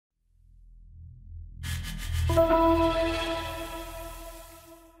Hi,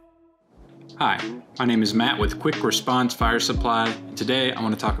 my name is Matt with Quick Response Fire Supply, and today I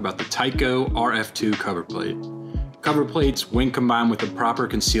want to talk about the Tyco RFII cover plate. Cover plates, when combined with the proper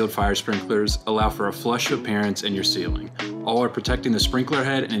concealed fire sprinklers, allow for a flush appearance in your ceiling. All are protecting the sprinkler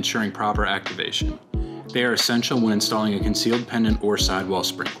head and ensuring proper activation. They are essential when installing a concealed pendant or sidewall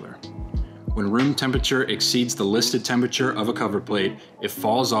sprinkler. When room temperature exceeds the listed temperature of a cover plate, it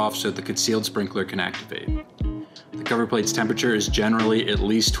falls off so that the concealed sprinkler can activate. The cover plate's temperature is generally at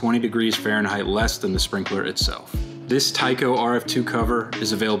least 20 degrees Fahrenheit less than the sprinkler itself. This Tyco RFII cover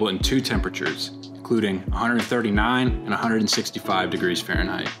is available in two temperatures, including 139 and 165 degrees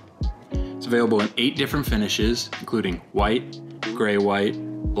Fahrenheit. It's available in 8 different finishes, including white, gray white,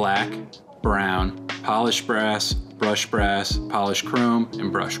 black, brown, polished brass, polished chrome,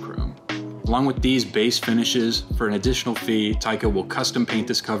 and brushed chrome. Along with these base finishes, for an additional fee, Tyco will custom paint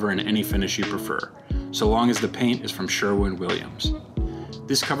this cover in any finish you prefer, so long as the paint is from Sherwin-Williams.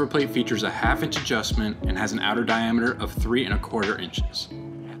 This cover plate features a 1/2 inch adjustment and has an outer diameter of 3¼ inches.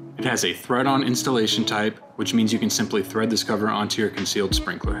 It has a thread-on installation type, which means you can simply thread this cover onto your concealed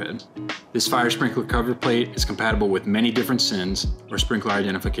sprinkler head. This fire sprinkler cover plate is compatible with many different SINs, or sprinkler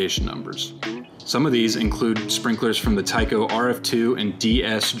identification numbers. Some of these include sprinklers from the Tyco RFII and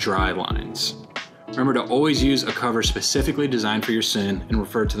DS dry lines. Remember to always use a cover specifically designed for your SIN and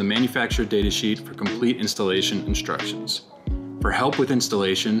refer to the manufacturer datasheet for complete installation instructions. For help with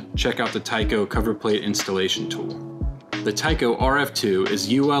installation, check out the Tyco cover plate installation tool. The Tyco RFII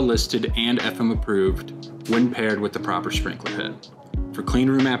is UL listed and FM approved when paired with the proper sprinkler head. For clean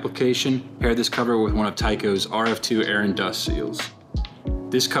room application, pair this cover with one of Tyco's RFII air and dust seals.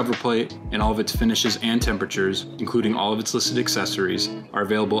 This cover plate and all of its finishes and temperatures, including all of its listed accessories, are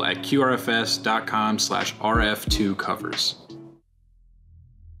available at QRFS.com/RF2covers.